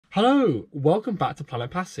Hello, welcome back to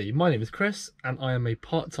Planet Passy. My name is Chris and I am a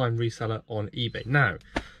part-time reseller on eBay. Now,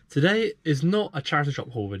 today is not a charity shop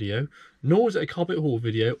haul video, nor is it a carpet haul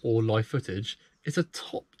video or live footage. It's a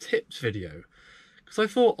top tips video. Because I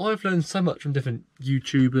thought I've learned so much from different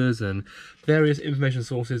YouTubers and various information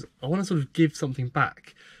sources, I want to sort of give something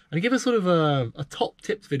back. And give a sort of a top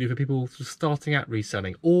tips video for people just starting out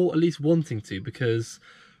reselling, or at least wanting to, because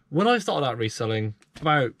when I started out reselling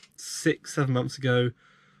about 6-7 months ago,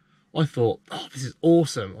 I thought, oh, this is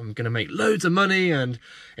awesome. I'm going to make loads of money and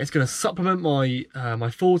it's going to supplement my my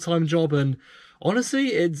full-time job. And honestly,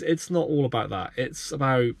 it's not all about that. It's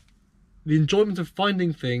about the enjoyment of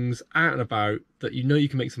finding things out and about that you know you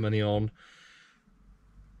can make some money on.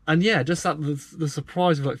 And yeah, just that the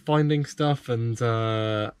surprise of like finding stuff and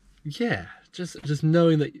yeah, just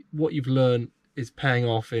knowing that what you've learned is paying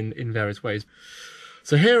off in various ways.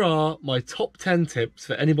 So here are my top 10 tips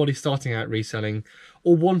for anybody starting out reselling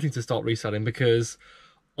or wanting to start reselling, because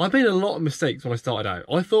I made a lot of mistakes when I started out.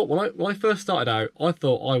 I thought when I first started out, I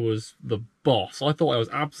thought I was the boss. I thought I was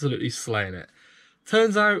absolutely slaying it.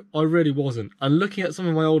 Turns out I really wasn't. And looking at some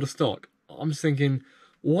of my older stock, I'm just thinking,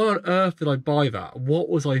 why on earth did I buy that? What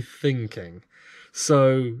was I thinking?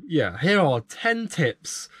 So yeah, here are 10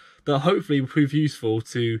 tips that hopefully will prove useful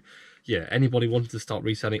to anybody wanting to start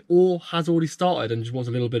reselling or has already started and just wants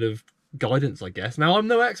a little bit of guidance, I guess. Now, I'm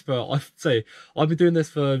no expert. I've been doing this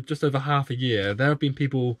for just over half a year. There have been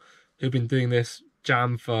people who've been doing this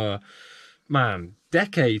jam for, man,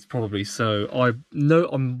 decades probably. So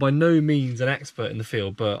I'm by no means an expert in the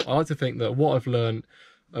field, but I like to think that what I've learned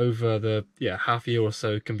over the half year or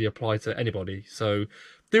so can be applied to anybody. So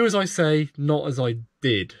do as I say, not as I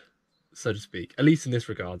did, so to speak, at least in this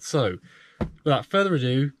regard. So without further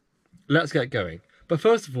ado, let's get going. But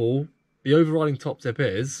first of all, the overriding top tip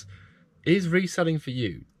is reselling for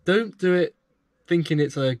you? Don't do it thinking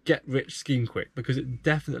it's a get-rich scheme quick, because it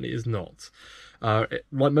definitely is not. Like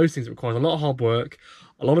most things, it requires a lot of hard work,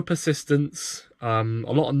 a lot of persistence, a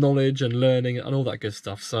lot of knowledge and learning and all that good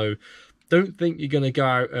stuff. So don't think you're going to go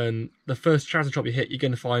out and the first charity shop you hit, you're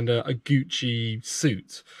going to find a Gucci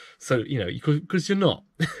suit. So, because you're not.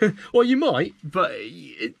 Well, you might, but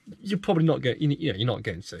you're probably not going, you're not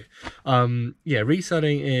going to.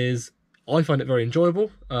 Reselling is, I find it very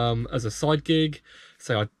enjoyable as a side gig.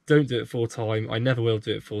 So I don't do it full time. I never will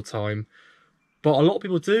do it full time. But a lot of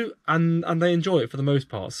people do, and they enjoy it for the most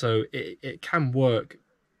part. So it can work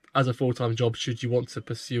as a full-time job should you want to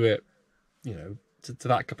pursue it, to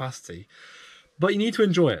that capacity. But you need to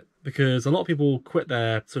enjoy it, because a lot of people quit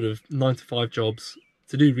their sort of 9-to-5 jobs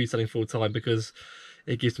to do reselling full time because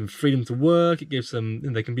it gives them freedom to work, it gives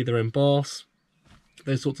them, they can be their own boss,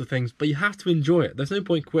 those sorts of things. But you have to enjoy it. There's no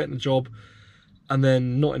point quitting a job and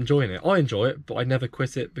then not enjoying it. I enjoy it, but I never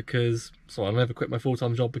quit it because, I never quit my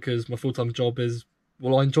full-time job because my full-time job is,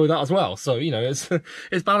 well, I enjoy that as well. So, it's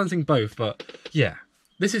it's balancing both. But yeah,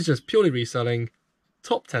 this is just purely reselling.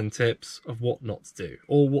 Top 10 tips of what not to do,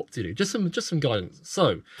 or what to do. Just some guidance.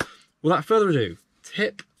 So, without further ado,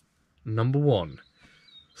 tip number 1.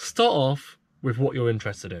 Start off with what you're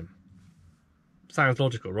interested in. Sounds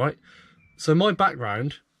logical, right? So my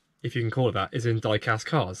background, if you can call it that, is in die-cast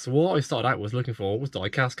cars. So what I started out was looking for was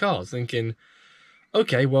die-cast cars, thinking,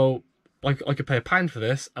 okay, well, I could pay £1 for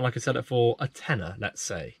this, and I could sell it for a tenner, let's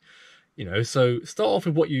say. So start off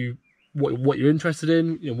with what you're interested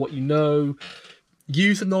in, what you know.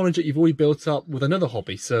 Use the knowledge that you've already built up with another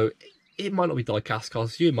hobby. So it might not be die-cast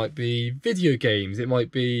cars for you. It might be video games. It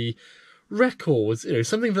might be records.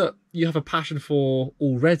 Something that you have a passion for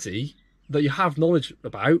already, that you have knowledge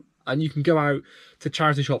about, and you can go out to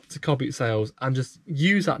charity shops, to car boot sales, and just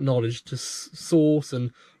use that knowledge to source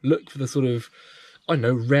and look for the sort of,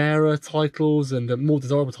 rarer titles and the more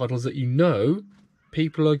desirable titles that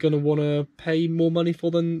people are going to want to pay more money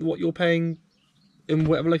for than what you're paying in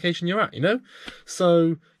whatever location you're at,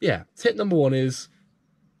 So yeah, tip number 1 is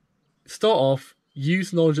start off,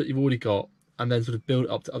 use knowledge that you've already got, and then sort of build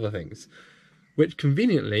up to other things, which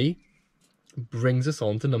conveniently brings us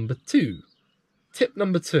on to number 2. Tip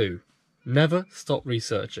number 2, never stop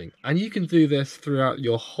researching. And you can do this throughout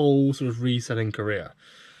your whole sort of reselling career.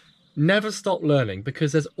 Never stop learning,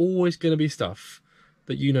 because there's always going to be stuff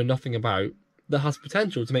that you know nothing about that has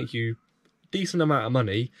potential to make you a decent amount of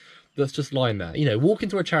money that's just lying there. Walk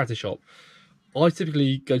into a charity shop. I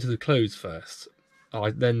typically go to the clothes first.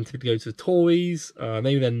 I then typically go to the toys,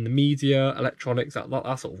 maybe then the media, electronics, that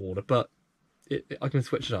sort of order. But I can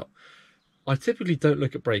switch it up. I typically don't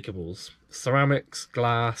look at breakables, ceramics,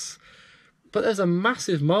 glass. But there's a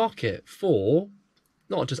massive market for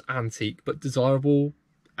not just antique, but desirable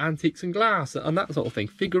antiques and glass and that sort of thing.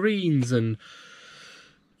 Figurines and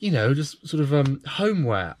you know, just sort of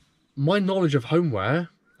homeware. My knowledge of homeware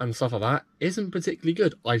and stuff like that isn't particularly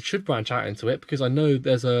good. I should branch out into it because I know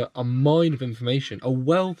there's a mine of information, a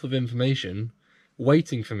wealth of information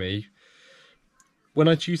waiting for me when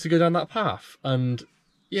I choose to go down that path. And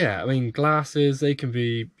yeah, I mean, glasses, they can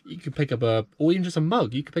be, you could pick up or even just a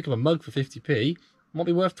mug. You could pick up a mug for 50p, might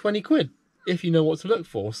be worth 20 quid if you know what to look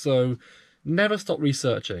for. So never stop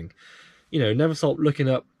researching. You know, never stop looking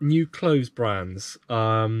up new clothes brands,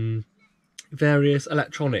 various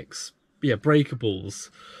electronics, yeah, breakables,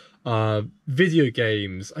 video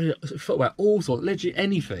games, footwear, all sorts, literally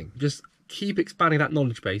anything. Just keep expanding that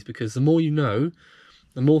knowledge base, because the more you know,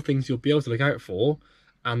 the more things you'll be able to look out for,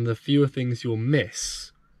 and the fewer things you'll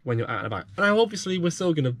miss when you're out and about. Now, obviously, we're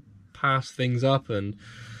still going to pass things up, and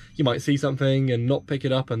you might see something and not pick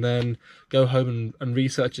it up, and then go home and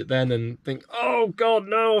research it then and think, oh God,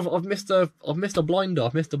 no, I've missed a blinder,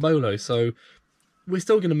 I've missed a bolo. So we're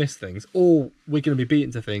still going to miss things, or we're going to be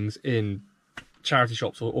beaten to things in charity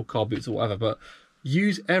shops or car boots or whatever. But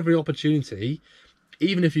use every opportunity,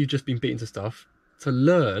 even if you've just been beaten to stuff, to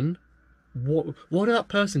learn why did that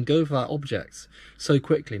person go for that object so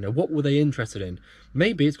quickly. You know, what were they interested in?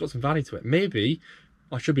 Maybe it's got some value to it. Maybe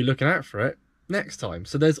I should be looking out for it next time.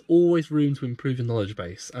 So there's always room to improve your knowledge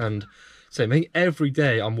base. And so I think every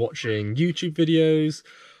day I'm watching YouTube videos,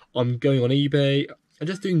 I'm going on eBay, and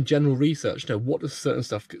just doing general research. You know, what does certain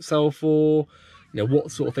stuff sell for? You know,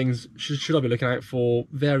 what sort of things should I be looking out for?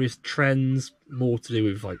 Various trends, more to do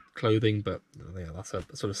with like clothing, but yeah, that's a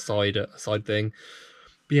sort of side thing.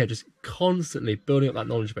 But yeah, just constantly building up that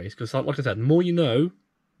knowledge base, because like I said, the more you know,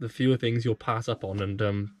 the fewer things you'll pass up on,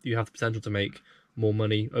 and you have the potential to make more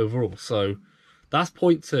money overall. So that's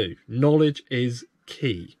point 2. Knowledge is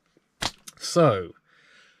key. So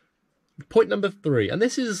point number 3, and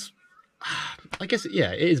this is, I guess,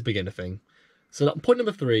 yeah, it is a beginner thing. So that point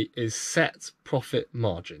number 3 is set profit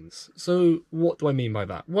margins. So what do I mean by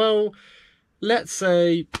that? Well, let's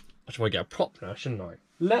say, I should probably get a prop now, shouldn't I?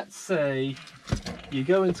 Let's say you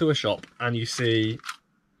go into a shop and you see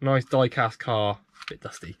a nice die-cast car, a bit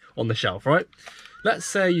dusty, on the shelf, right? Let's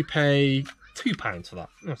say you pay £2 for that.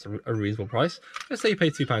 That's a reasonable price. Let's say you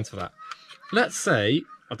pay £2 for that. Let's say,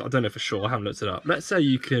 I don't know for sure, I haven't looked it up. Let's say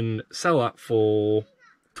you can sell that for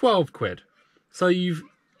 12 quid. So you've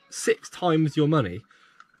 6 times your money.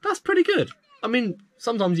 That's pretty good. I mean,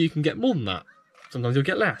 sometimes you can get more than that. Sometimes you'll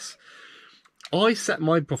get less. I set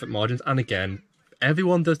my profit margins, and again,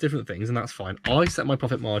 everyone does different things, and that's fine. I set my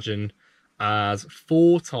profit margin as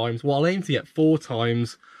 4 times, well, I'll aim to get 4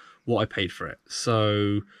 times what I paid for it.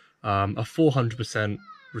 So a 400%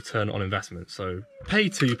 return on investment. So pay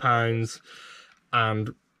 £2, and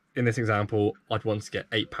in this example, I'd want to get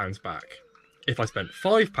 £8 back. If I spent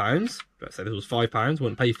 £5, let's say this was £5,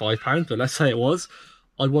 wouldn't pay £5, but let's say it was,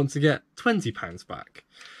 I'd want to get £20 back.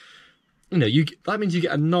 You know, that means you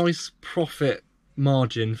get a nice profit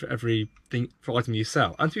margin for everything, for item you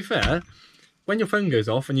sell. And to be fair, when your phone goes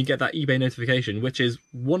off and you get that eBay notification, which is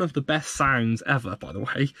one of the best sounds ever, by the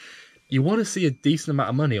way, you want to see a decent amount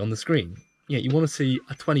of money on the screen. Yeah, you want to see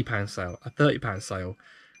a £20 sale, a £30 sale.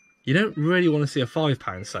 You don't really want to see a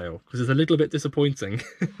 £5 sale, because it's a little bit disappointing.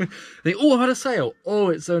 Think, oh, I've had a sale. Oh,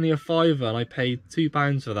 it's only a £5 and I paid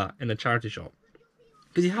 £2 for that in a charity shop.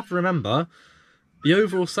 Because you have to remember, the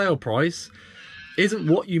overall sale price isn't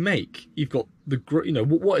what you make. You've got the, you know,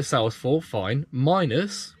 what it sells for, fine,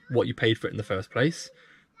 minus what you paid for it in the first place,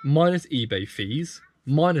 minus eBay fees,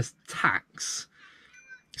 minus tax.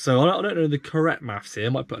 So I don't know the correct maths here. I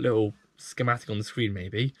might put a little schematic on the screen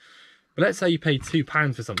maybe. But let's say you pay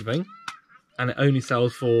 £2 for something and it only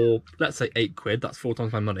sells for, let's say, 8 quid. That's 4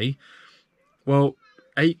 times my money. Well,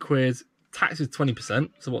 8 quid, tax is 20%.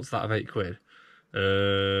 So what's that of 8 quid?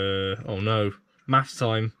 Oh no, maths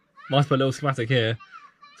time. Might put a little schematic here.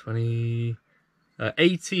 20,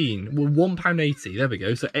 18, well, £1.80. There we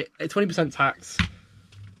go. So 20% tax.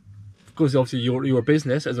 Of course, obviously you're a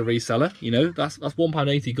business as a reseller. You know, that's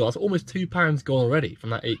 £1.80 gone. That's almost £2 gone already from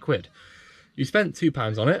that 8 quid. You spent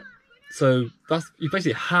 £2 on it. So you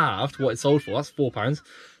basically halved what it sold for. That's £4.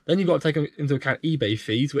 Then you've got to take into account eBay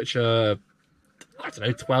fees, which are, I don't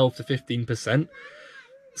know, 12 to 15%.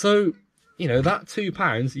 So, you know, that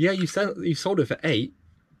 £2, yeah, you sold it for 8,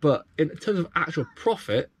 but in terms of actual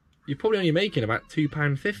profit, you're probably only making about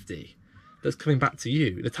 £2.50 that's coming back to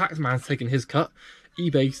you. The tax man's taking his cut,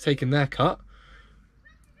 eBay's taking their cut.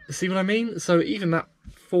 See what I mean? So even that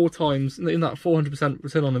 4 times, in that 400%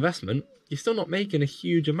 return on investment, you're still not making a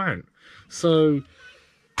huge amount. So,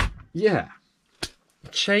 yeah,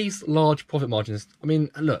 chase large profit margins. I mean,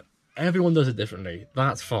 look, everyone does it differently.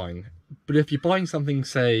 That's fine. But if you're buying something,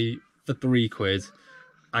 say, for 3 quid,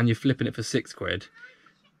 and you're flipping it for £6,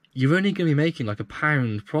 you're only going to be making like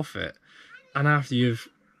 £1 profit. And after you've,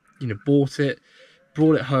 you know, bought it,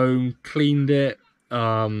 brought it home, cleaned it,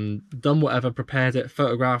 done whatever, prepared it,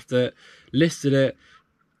 photographed it, listed it,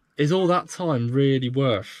 is all that time really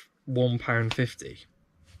worth £1.50?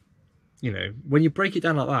 You know, when you break it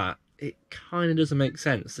down like that, it kind of doesn't make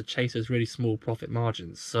sense to chase those really small profit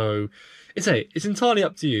margins. So it's entirely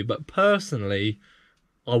up to you, but personally,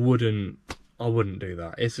 I wouldn't do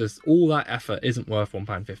that. It's just all that effort isn't worth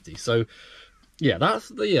 £1.50. So yeah, that's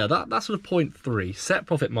sort of point 3. Set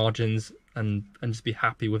profit margins and just be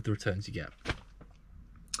happy with the returns you get.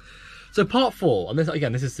 So part 4, and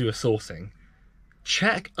this is through a sourcing.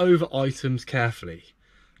 Check over items carefully.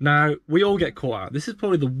 Now, we all get caught out. This is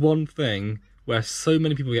probably the one thing where so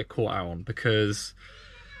many people get caught out on, because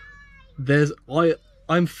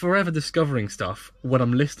I'm forever discovering stuff when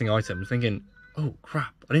I'm listing items, thinking, oh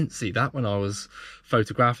crap, I didn't see that when I was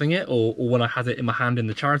photographing it, or when I had it in my hand in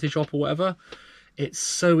the charity shop or whatever. It's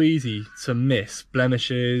so easy to miss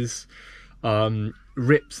blemishes,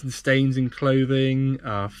 rips and stains in clothing,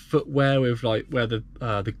 footwear with like where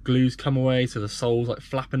the glues come away, so the sole's like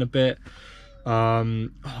flapping a bit.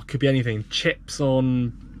 It could be anything, chips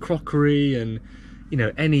on crockery, and you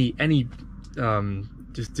know, any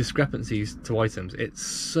just discrepancies to items. It's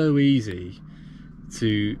so easy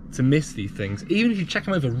to miss these things. Even if you check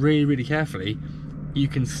them over really, really carefully, you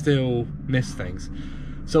can still miss things.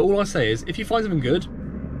 So all I say is, if you find something good,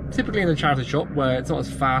 typically in a charity shop where it's not as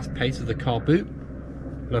fast paced as the car boot,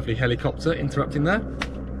 lovely helicopter interrupting there,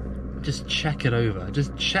 just check it over.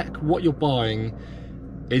 Just check what you're buying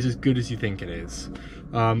is as good as you think it is.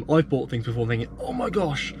 I've bought things before thinking, oh my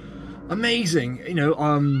gosh, amazing. You know,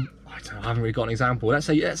 I haven't really got an example. Let's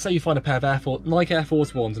say you find a pair of Nike Air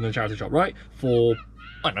Force Ones in a charity shop, right? For,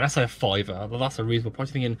 I don't know, let's say a £5. Well, that's a reasonable price.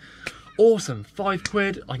 You're thinking, awesome,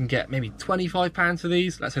 £5. I can get maybe £25 for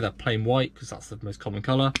these. Let's say they're plain white, because that's the most common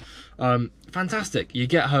colour. Fantastic. You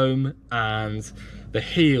get home and the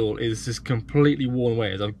heel is just completely worn away.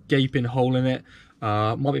 There's a gaping hole in it.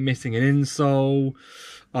 Might be missing an insole.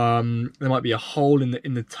 There might be a hole in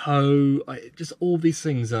the toe. Just all these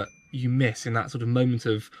things that you miss in that sort of moment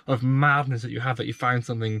of madness that you have, that you found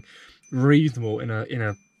something reasonable in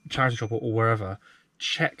a charity shop or wherever.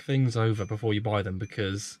 Check things over before you buy them,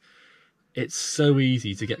 because it's so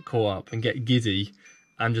easy to get caught up and get giddy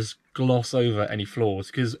and just gloss over any flaws,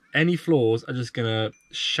 because any flaws are just going to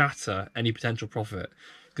shatter any potential profit.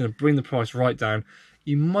 It's going to bring the price right down.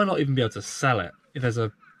 You might not even be able to sell it. If there's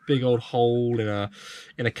a big old hole in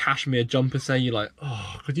a cashmere jumper, say, you're like,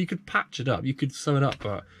 oh, because you could patch it up, you could sew it up,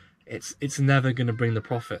 but it's never going to bring the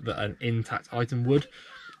profit that an intact item would.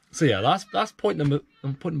 So yeah, that's point number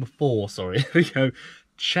 4. Sorry, here we go.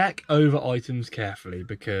 Check over items carefully,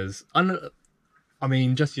 because I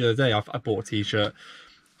mean, just the other day I bought a t-shirt,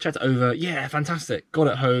 checked it over, yeah, fantastic, got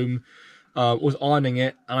it home, was ironing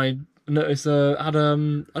it, and I noticed had I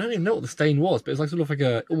don't even know what the stain was, but it's like sort of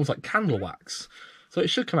like almost like candle wax. So it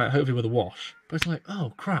should come out hopefully with a wash. But it's like,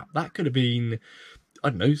 oh crap, that could have been, I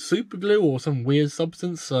don't know, super glue or some weird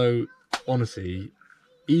substance. So honestly,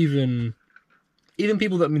 even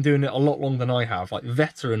people that have been doing it a lot longer than I have, like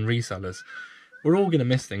veteran resellers, we're all going to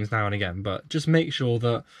miss things now and again. But just make sure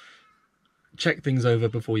that, check things over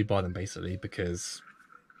before you buy them, basically, because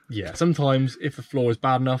yeah, sometimes if the flaw is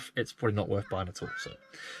bad enough, it's probably not worth buying at all. So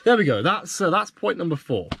there we go. That's point number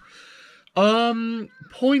 4.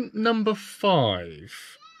 Point number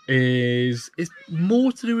 5 is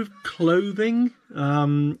more to do with clothing. For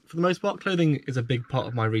the most part, clothing is a big part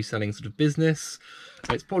of my reselling sort of business.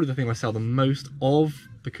 It's probably the thing I sell the most of,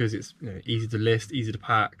 because it's, you know, easy to list, easy to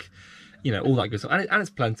pack, you know, all that good stuff, and it's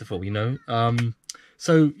plentiful, you know.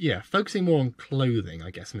 So yeah, focusing more on clothing, I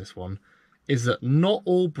guess, in this one, is that not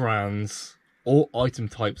all brands or item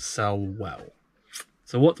types sell well.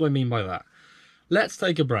 So what do I mean by that? Let's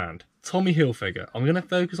take a brand, Tommy Hilfiger. I'm going to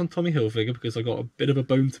focus on Tommy Hilfiger because I got a bit of a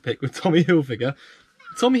bone to pick with Tommy Hilfiger.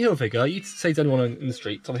 Tommy Hilfiger, you say to anyone in the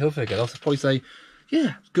street, Tommy Hilfiger, they'll probably say,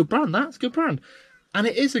 yeah, it's a good brand, that's a good brand. And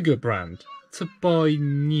it is a good brand to buy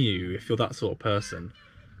new if you're that sort of person.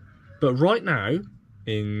 But right now,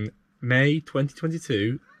 in May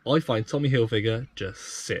 2022, I find Tommy Hilfiger just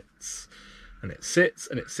sits. And it sits,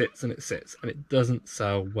 and it sits, and it sits, and it doesn't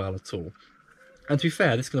sell well at all. And to be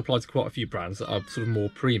fair, this can apply to quite a few brands that are sort of more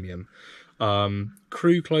premium.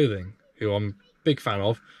 Crew Clothing, who I'm a big fan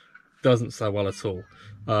of, doesn't sell well at all.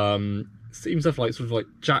 Seems stuff like sort of like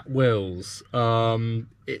Jack Wills.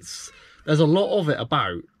 There's a lot of it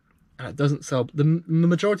about, and it doesn't sell. The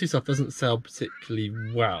majority of stuff doesn't sell particularly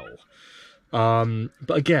well.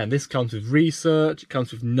 But again, this comes with research. It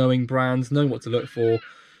comes with knowing brands, knowing what to look for.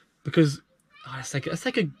 because let's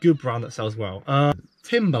take a good brand that sells well.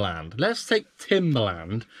 Timberland. Let's take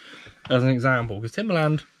Timberland as an example, because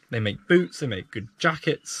Timberland, they make boots, they make good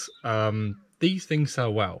jackets. These things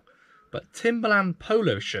sell well. But Timberland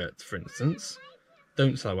polo shirts, for instance,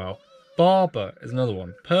 don't sell well. Barber is another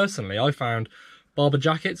one. Personally, I found Barber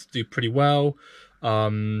jackets do pretty well.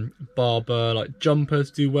 Barber like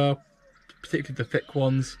jumpers do well, particularly the thick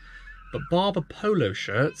ones. But Barber polo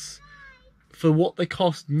shirts, for what they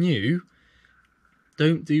cost new,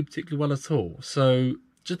 don't do particularly well at all. So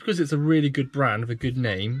just because it's a really good brand with a good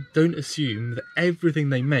name, don't assume that everything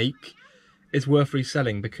they make is worth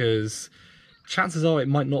reselling, because chances are it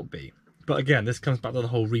might not be. But again, this comes back to the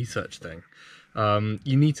whole research thing.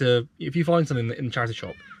 You need to, if you find something in the charity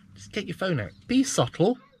shop, just get your phone out. Be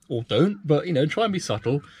subtle, or don't, but you know, try and be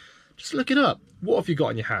subtle. Just look it up. What have you got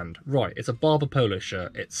in your hand? Right, it's a Barber polo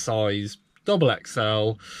shirt. It's size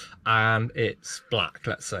XXL and it's black,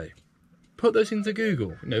 let's say. Put those into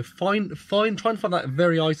Google. You know, try and find that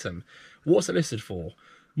very item. What's it listed for?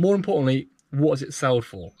 More importantly, what is it sold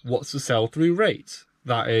for? What's the sell-through rate?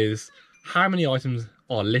 That is, how many items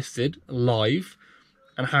are listed live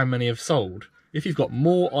and how many have sold. If you've got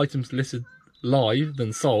more items listed live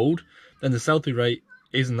than sold, then the sell-through rate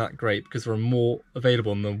isn't that great, because there are more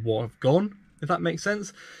available than what have gone, if that makes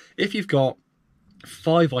sense. If you've got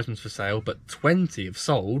 5 items for sale but 20 have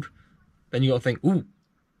sold, then you got to think, ooh,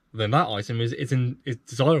 then that item is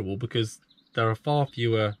desirable, because there are far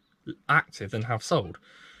fewer active than have sold.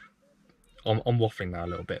 I'm waffling now a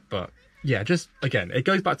little bit, but yeah, just again, it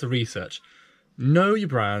goes back to research. Know your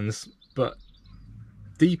brands, but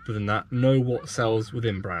deeper than that, know what sells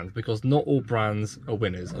within brands, because not all brands are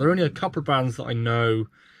winners. There are only a couple of brands that I know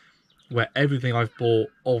where everything I've bought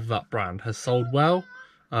of that brand has sold well,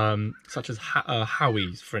 such as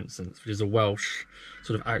Howie's, for instance, which is a Welsh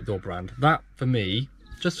sort of outdoor brand. That, for me,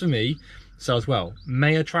 just for me, sells well.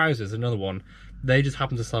 Mayer trousers, another one. They just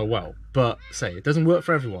happen to sell well, but say it doesn't work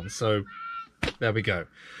for everyone. So there we go.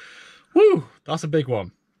 Woo, that's a big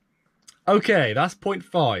one. Okay, that's point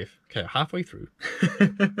 5. Okay, halfway through.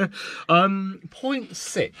 Point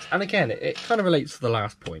 6, and again, it kind of relates to the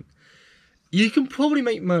last point. You can probably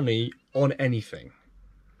make money on anything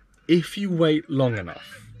if you wait long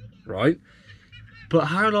enough, right? But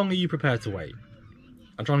how long are you prepared to wait?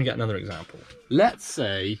 I'm trying to get another example. Let's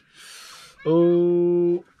say,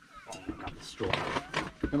 I'm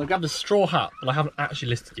gonna grab the straw hat, but I haven't actually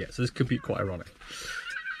listed yet, so this could be quite ironic.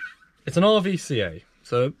 It's an RVCA.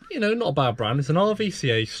 So, you know, not a bad brand. It's an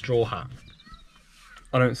RVCA straw hat.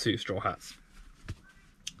 I don't suit straw hats.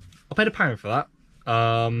 I paid £1 for that.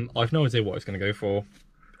 I've no idea what it's going to go for.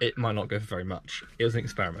 It might not go for very much. It was an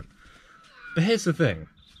experiment. But here's the thing.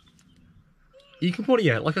 You can probably,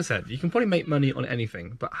 yeah, like I said, you can probably make money on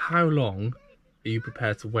anything, but how long are you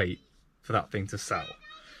prepared to wait for that thing to sell?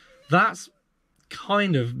 That's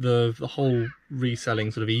kind of the whole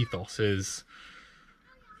reselling sort of ethos is...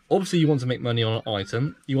 Obviously, you want to make money on an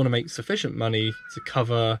item. You want to make sufficient money to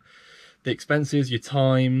cover the expenses, your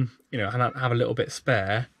time, you know, and have a little bit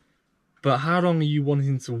spare. But how long are you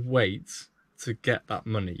wanting to wait to get that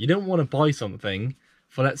money? You don't want to buy something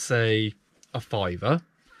for, let's say, a £5.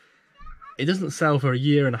 It doesn't sell for a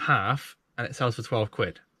year and a half, and it sells for 12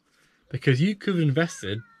 quid. Because you could have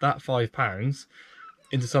invested that £5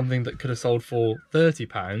 into something that could have sold for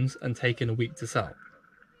 £30 and taken a week to sell.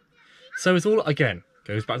 So it's all, again,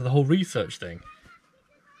 goes back to the whole research thing.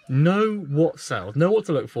 Know what sells, know what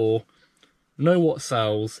to look for, know what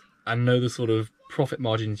sells, and know the sort of profit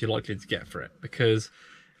margins you're likely to get for it. Because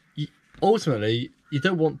ultimately, you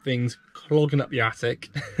don't want things clogging up your attic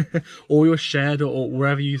or your shed or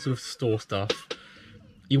wherever you sort of store stuff.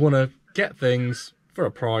 You want to get things for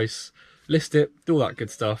a price, list it, do all that good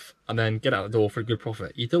stuff, and then get out the door for a good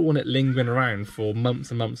profit. You don't want it lingering around for months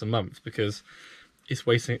and months and months, because it's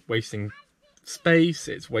wasting space,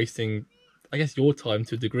 it's wasting, I guess, your time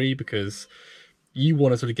to a degree, because you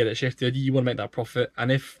want to sort of get it shifted, you want to make that profit,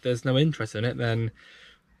 and if there's no interest in it, then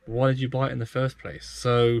why did you buy it in the first place?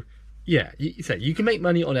 So yeah, you can make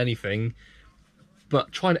money on anything,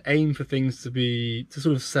 but try and aim for things to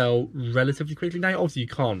sort of sell relatively quickly. Now obviously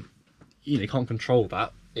you can't control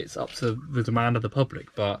that, it's up to the demand of the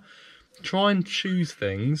public, but try and choose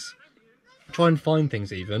things, try and find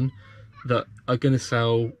things even that are going to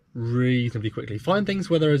sell reasonably quickly. Find things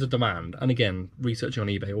where there is a demand, and again, researching on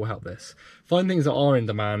eBay will help this. Find things that are in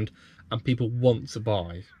demand and people want to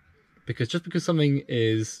buy, because just because something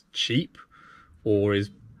is cheap or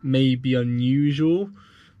is maybe unusual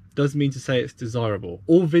doesn't mean to say it's desirable,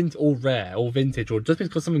 or rare or vintage, or just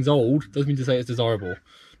because something's old doesn't mean to say it's desirable.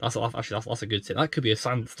 That's a good tip. That could be a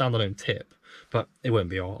standalone tip. but it won't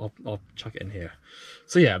be. I'll chuck it in here.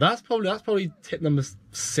 So yeah, that's probably tip number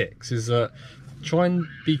 6, is try and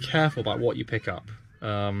be careful about what you pick up,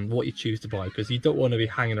 what you choose to buy, because you don't want to be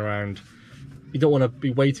hanging around. You don't want to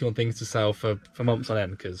be waiting on things to sell for months on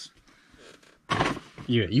end, because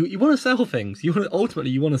you want to sell things.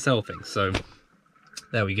 Ultimately you want to sell things. So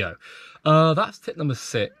there we go. That's tip number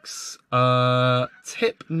 6.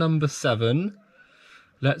 Tip number 7.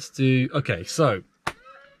 Let's do. Okay, so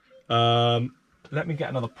let me get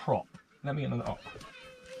another prop. Let me get another. Oh.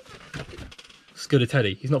 Skoda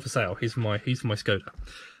Teddy. He's not for sale. He's for my Skoda.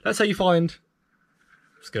 Let's say you find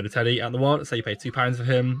Skoda Teddy out in the wild. Let's say you pay £2 for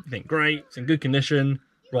him. You think, great, it's in good condition.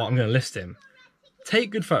 Right, I'm going to list him.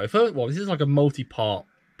 Take good photos. First of all, this is like a multi-part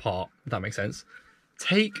part, if that makes sense.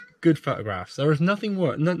 Take good photographs. There is nothing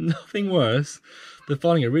worse than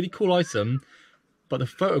finding a really cool item, but the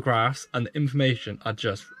photographs and the information are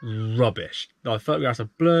just rubbish. The photographs are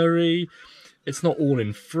blurry. It's not all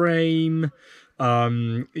in frame.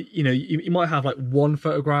 You know, you might have like one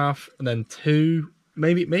photograph and then two,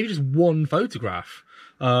 maybe just one photograph.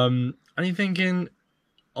 And you're thinking,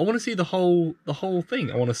 I want to see the whole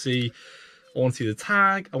thing. I want to see the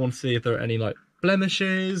tag. I want to see if there are any like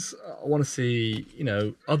blemishes. I want to see, you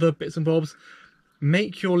know, other bits and bobs.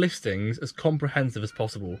 Make your listings as comprehensive as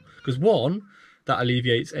possible, because one, that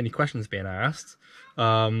alleviates any questions being asked,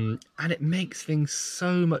 and it makes things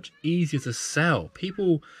so much easier to sell.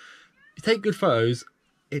 People, you take good photos,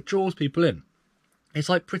 it draws people in. It's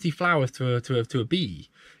like pretty flowers to a bee.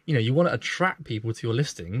 You know, you want to attract people to your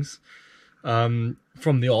listings from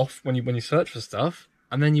the off when you search for stuff,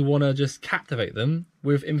 and then you want to just captivate them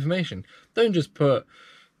with information. Don't just put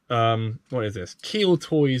what is this? Keel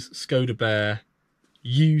Toys Skoda Bear,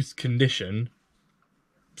 used condition,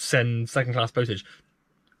 send second-class postage.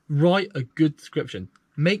 Write a good description.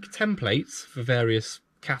 Make templates for various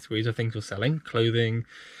categories of things you're selling: clothing,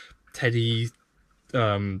 teddies, I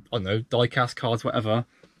don't know, die-cast cards, whatever,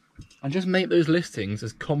 and just make those listings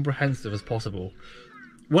as comprehensive as possible.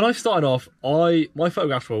 When I started off, my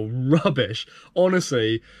photographs were rubbish.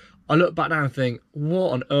 Honestly, I look back now and think,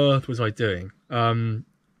 what on earth was I doing?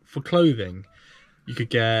 For clothing, you could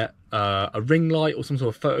get a ring light or some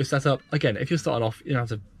sort of photo setup. Again, if you're starting off, you don't have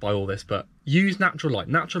to buy all this, but use natural light.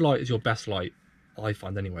 Natural light is your best light, I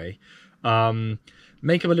find anyway.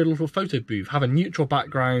 Make up a little photo booth. Have a neutral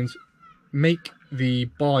background. Make the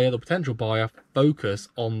buyer, the potential buyer, focus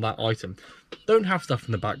on that item. Don't have stuff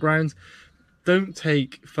in the background. Don't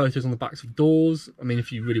take photos on the backs of doors. I mean,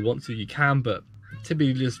 if you really want to, you can, but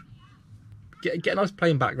typically just get a nice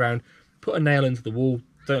plain background, put a nail into the wall,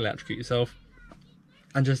 don't electrocute yourself,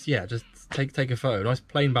 and just take a photo. Nice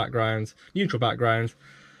plain background, neutral background.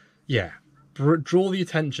 Yeah, draw the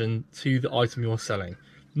attention to the item you're selling.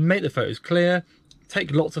 Make the photos clear.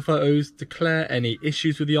 Take lots of photos. Declare any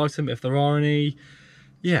issues with the item if there are any.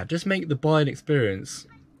 Yeah, just make the buying experience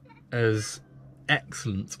as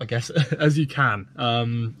excellent, I guess, as you can.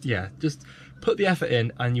 Yeah, just put the effort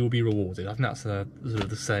in and you'll be rewarded. I think that's sort of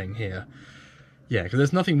the saying here. Yeah, because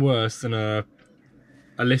there's nothing worse than a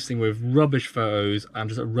listing with rubbish photos and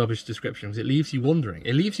just a rubbish description, because it leaves you wondering.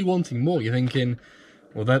 It leaves you wanting more. You're thinking,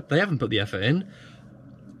 well, they haven't put the effort in.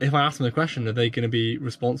 If I ask them a question, are they going to be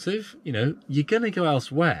responsive? You know, you're going to go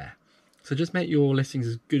elsewhere. So just make your listings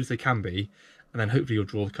as good as they can be, and then hopefully you'll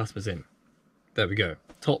draw the customers in. There we go.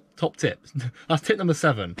 Top tip. That's tip number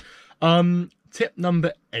 7. Tip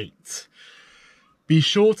number 8. Be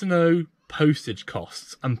sure to know postage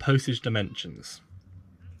costs and postage dimensions.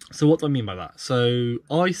 So what do I mean by that? So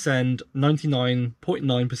I send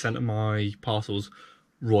 99.9% of my parcels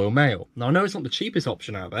Royal Mail. Now I know it's not the cheapest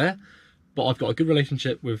option out there, but I've got a good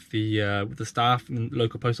relationship with the staff in the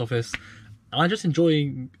local post office, and I just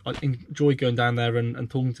enjoy going down there and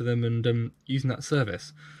talking to them and using that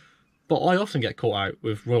service. But I often get caught out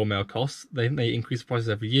with Royal Mail costs. They increase the prices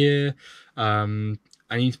every year. I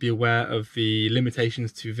need to be aware of the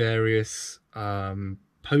limitations to various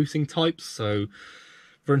posting types. So,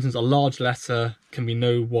 for instance, a large letter can be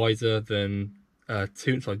no wider than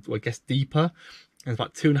deeper, and it's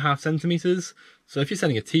about 2.5 centimeters. So if you're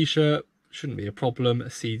sending a T-shirt, shouldn't be a problem. A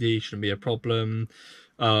CD shouldn't be a problem.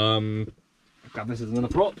 Grab this as another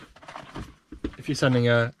prop. If you're sending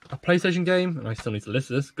a PlayStation game, and I still need to list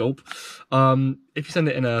this, gulp. If you send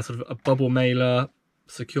it in a sort of a bubble mailer,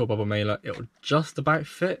 secure bubble mailer, it'll just about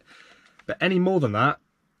fit. But any more than that,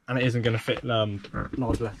 and it isn't going to fit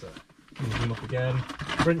large letter. Zoom up again.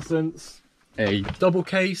 For instance, a double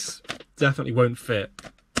case definitely won't fit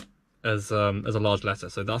as a large letter,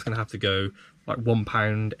 so that's going to have to go like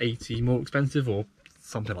 £1.80 more expensive or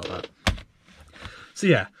something like that. So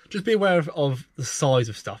yeah, just be aware of the size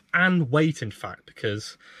of stuff and weight, in fact,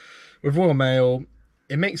 because with Royal Mail,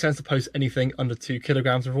 it makes sense to post anything under 2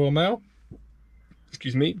 kilograms of Royal Mail.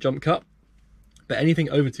 Excuse me, jump cut. But anything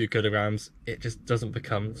over 2 kilograms, it just doesn't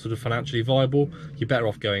become sort of financially viable. You're better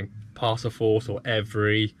off going Parcel Force or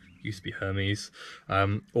Every, used to be Hermes,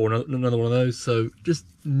 or another one of those. So just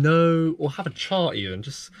know, or have a chart even,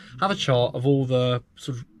 just have a chart of all the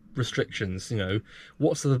sort of restrictions, you know,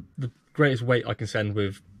 what's the greatest weight I can send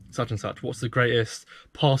with such and such, what's the greatest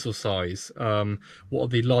parcel size, what are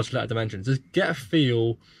the large letter dimensions. Just get a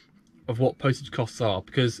feel of what postage costs are,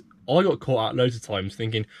 because I got caught out loads of times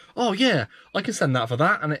thinking, oh yeah, I can send that for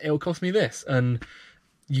that and it'll cost me this, and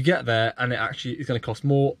you get there and it actually is going to cost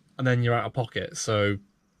more, and then you're out of pocket. So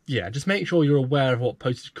yeah, just make sure you're aware of what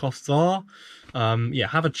postage costs are. Yeah,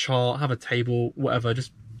 have a chart, have a table, whatever,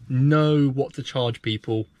 just know what to charge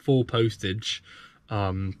people for postage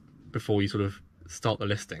before you sort of start the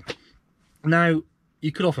listing. Now,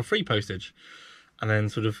 you could offer free postage and then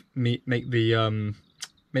sort of make the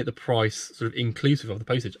price sort of inclusive of the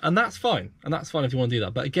postage, and that's fine. And that's fine if you want to do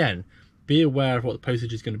that. But again, be aware of what the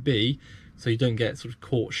postage is going to be, so you don't get sort of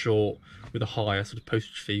caught short with a higher sort of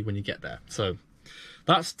postage fee when you get there. So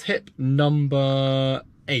that's tip number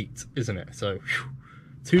 8, isn't it? So whew,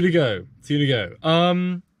 2 to go.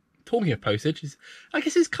 Talking of postage, I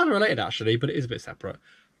guess it's kind of related actually, but it is a bit separate.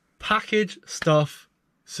 Package stuff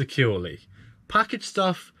securely. Package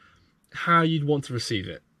stuff how you'd want to receive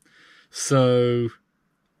it. So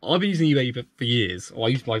I've been using eBay for years. Or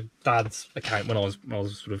I used my dad's account when I was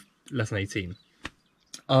sort of less than 18.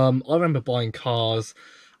 I remember buying cars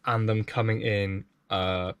and them coming in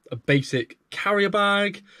a basic carrier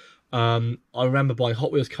bag. I remember buying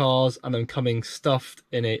Hot Wheels cars and them coming stuffed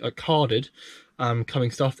in a carded,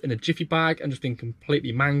 coming stuffed in a jiffy bag and just being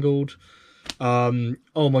completely mangled. Oh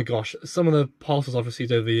my gosh, some of the parcels I've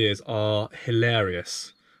received over the years are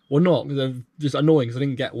hilarious. Well, not, they're just annoying because I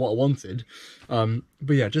didn't get what I wanted. But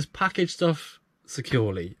yeah, just package stuff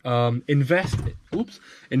securely. Invest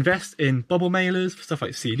in bubble mailers for stuff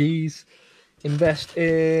like CDs. Invest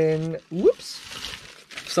in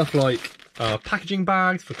stuff like packaging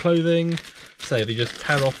bags for clothing. Say they just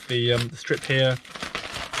tear off the strip here,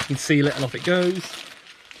 you can seal it and off it goes.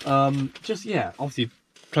 Just yeah, obviously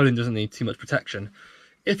clothing doesn't need too much protection.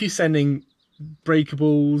 If you're sending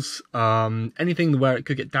breakables, anything where it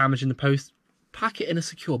could get damaged in the post, pack it in a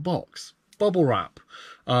secure box. Bubble wrap,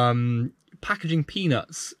 packaging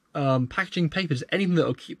peanuts, packaging papers, anything that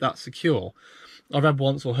will keep that secure. I've read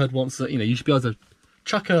once or heard once that, you know, you should be able to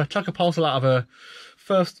chuck a parcel out of a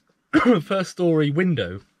first story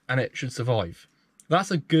window and it should survive.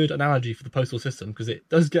 That's a good analogy for the postal system because it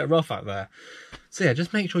does get rough out there. So yeah,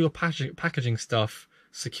 just make sure you're packaging stuff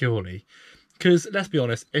securely. Because let's be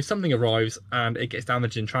honest, if something arrives and it gets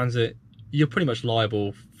damaged in transit, you're pretty much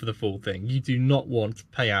liable for the full thing. You do not want to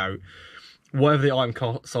pay out whatever the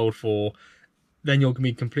item sold for, then you're going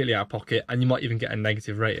to be completely out of pocket and you might even get a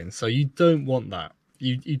negative rating. So you don't want that.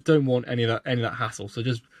 You don't want any of that hassle. So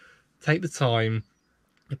just take the time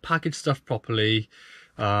to package stuff properly,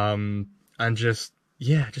 and just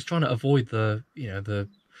trying to avoid the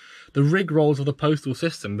rigrolls of the postal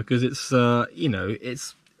system, because it's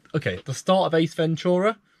it's okay, the start of Ace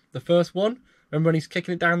Ventura, the first one, remember when he's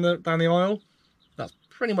kicking it down the aisle? That's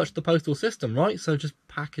pretty much the postal system, right? So just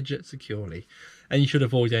package it securely. And you should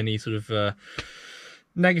avoid any sort of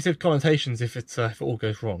negative connotations if it all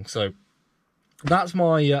goes wrong. So that's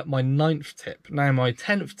my my 9th tip. Now my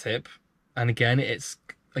 10th tip, and again it's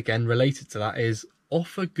related to that, is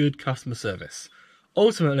offer good customer service.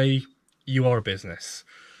 Ultimately, you are a business.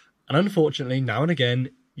 And unfortunately, now and again,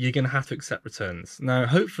 you're going to have to accept returns. Now,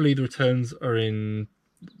 hopefully the returns are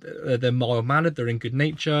they're mild-mannered, they're in good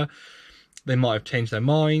nature. They might have changed their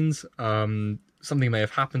minds. Something may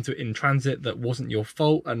have happened to it in transit that wasn't your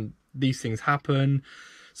fault, and these things happen.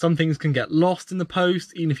 Some things can get lost in the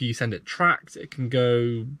post, even if you send it tracked, it can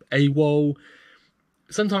go AWOL.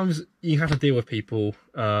 Sometimes you have to deal with people,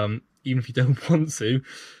 even if you don't want to.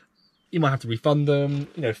 You might have to refund them,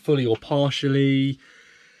 fully or partially.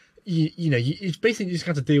 You basically just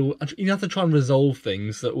have to deal. You have to try and resolve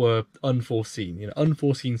things that were unforeseen.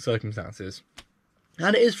 Unforeseen circumstances,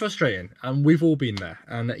 and it is frustrating. And we've all been there.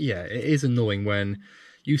 And yeah, it is annoying when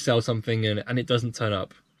you sell something and it doesn't turn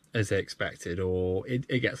up as they expected, or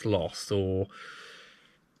it gets lost, or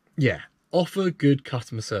yeah. Offer good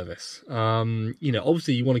customer service.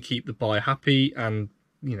 Obviously you want to keep the buyer happy, and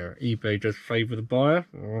eBay does favour the buyer,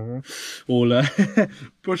 or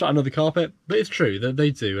push it under the carpet, but it's true that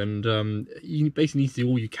they do, and you basically need to do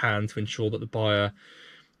all you can to ensure that the buyer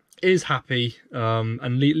is happy,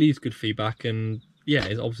 and leaves good feedback, and yeah,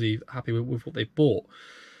 is obviously happy with what they've bought.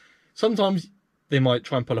 Sometimes they might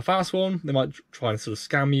try and pull a fast one. They might try and sort of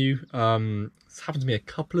scam you. It's happened to me a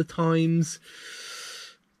couple of times.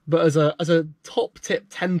 But as a top tip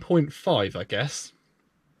 10.5, I guess,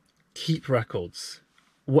 keep records.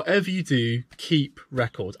 Whatever you do, keep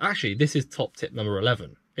records. Actually, this is top tip number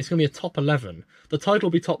 11. It's going to be a top 11. The title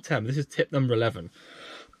will be top 10. This is tip number 11.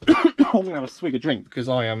 I'm going to have a swig of drink because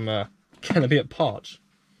I am going to be at parched.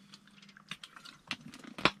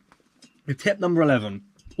 With tip number 11,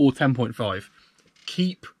 or 10.5,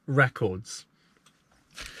 keep records.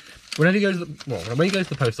 Whenever you go to the, when you go to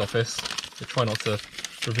the post office, so try not to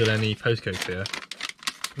reveal any postcodes here.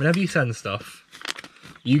 Whenever you send stuff,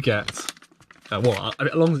 you get, as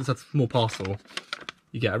long as it's a small parcel,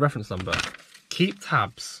 you get a reference number. Keep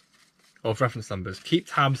tabs of reference numbers. Keep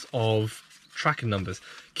tabs of tracking numbers.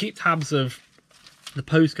 Keep tabs of the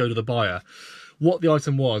postcode of the buyer, what the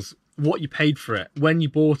item was, what you paid for it, when you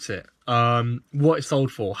bought it, what it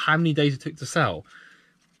sold for, how many days it took to sell.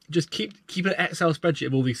 Just keep an Excel spreadsheet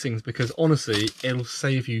of all these things, because honestly, it'll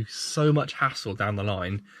save you so much hassle down the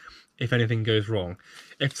line if anything goes wrong.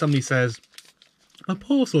 If somebody says, my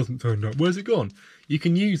parcel hasn't turned up, where's it gone? You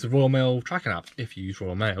can use the Royal Mail tracking app, if you use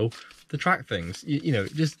Royal Mail, to track things. You know,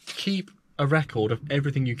 just keep a record of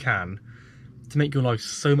everything you can to make your life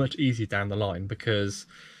so much easier down the line, because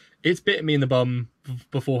it's bitten me in the bum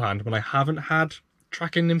beforehand when I haven't had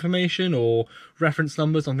tracking information or reference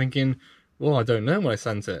numbers. I'm thinking, well, I don't know when I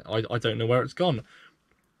sent it. I don't know where it's gone.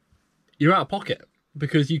 You're out of pocket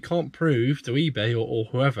because you can't prove to eBay or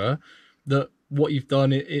whoever that what you've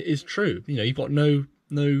done is true. You know, you've got no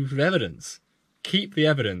evidence. Keep the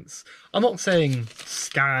evidence. I'm not saying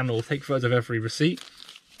scan or take photos of every receipt.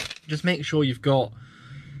 Just make sure you've got,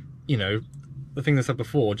 you know, the thing I said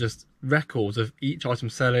before, just records of each item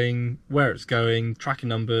selling, where it's going, tracking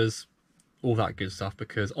numbers, all that good stuff,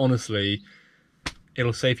 because honestly,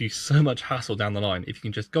 it'll save you so much hassle down the line if you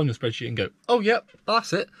can just go on your spreadsheet and go, oh yep,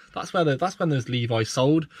 that's it. That's when those Levi's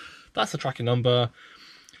sold. That's the tracking number.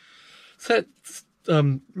 So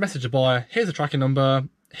message a buyer, here's the tracking number,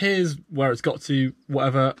 here's where it's got to,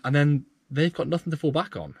 whatever, and then they've got nothing to fall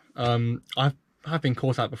back on. I've been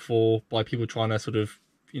caught out before by people trying to sort of,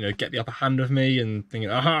 you know, get the upper hand of me and thinking,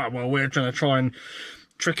 aha, well, we're trying to try and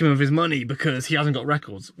trick him of his money because he hasn't got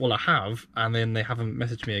records. Well, I have, and then they haven't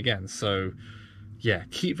messaged me again. So yeah,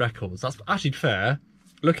 keep records. That's actually fair.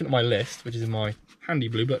 Looking at my list, which is in my handy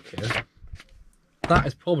blue book here, that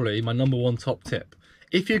is probably my number one top tip.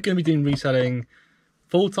 If you're going to be doing reselling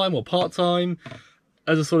full-time or part-time,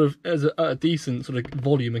 as a decent sort of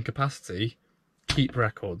volume and capacity, keep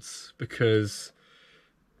records, because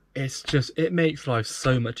it makes life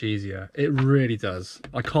so much easier. It really does.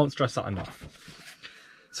 I can't stress that enough.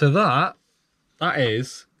 So that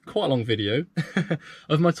is quite a long video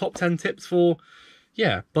of my top 10 tips for,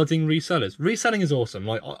 yeah, budding resellers. Reselling is awesome.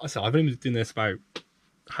 Like I said, I've only been doing this about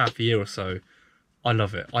half a year or so. I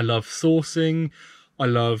love it. I love sourcing. I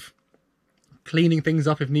love cleaning things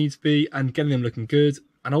up if needs be and getting them looking good,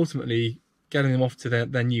 and ultimately getting them off to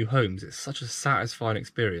their new homes. It's such a satisfying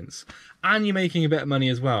experience, and you're making a bit of money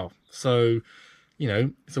as well. So, you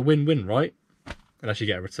know, it's a win-win, right? Unless you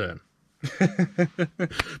get a return.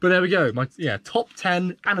 But there we go. My top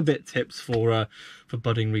 10 and a bit tips for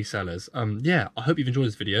budding resellers. Yeah, I hope you've enjoyed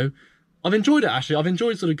this video. I've enjoyed it, actually. I've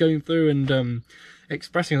enjoyed sort of going through and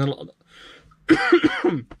expressing a lot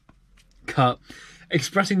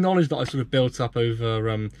expressing knowledge that I've sort of built up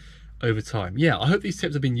over time. Yeah, I hope these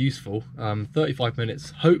tips have been useful. 35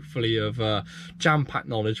 minutes, hopefully, of jam-packed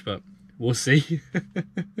knowledge, but we'll see.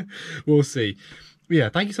 We'll see. Yeah,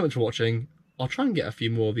 thank you so much for watching. I'll try and get a few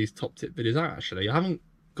more of these top tip videos out, actually. I haven't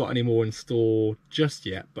got any more in store just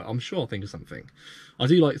yet, but I'm sure I'll think of something. I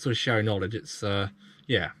do like sort of sharing knowledge. It's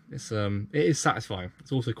yeah, it is satisfying.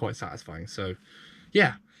 It's also quite satisfying. So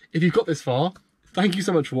yeah, if you've got this far, thank you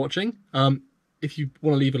so much for watching. If you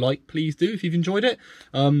want to leave a like, please do if you've enjoyed it.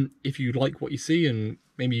 If you like what you see and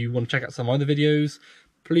maybe you want to check out some other videos,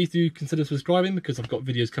 please do consider subscribing, because I've got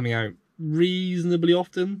videos coming out reasonably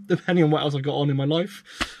often, depending on what else I've got on in my life.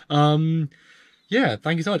 Yeah,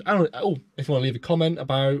 thank you so much. And, if you want to leave a comment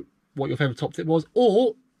about what your favourite top tip was,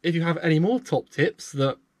 or if you have any more top tips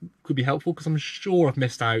that could be helpful, because I'm sure I've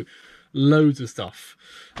missed out loads of stuff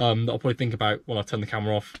that I'll probably think about when I turn the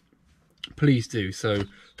camera off, please do. So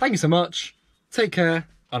thank you so much. Take care,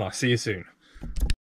 and I'll see you soon.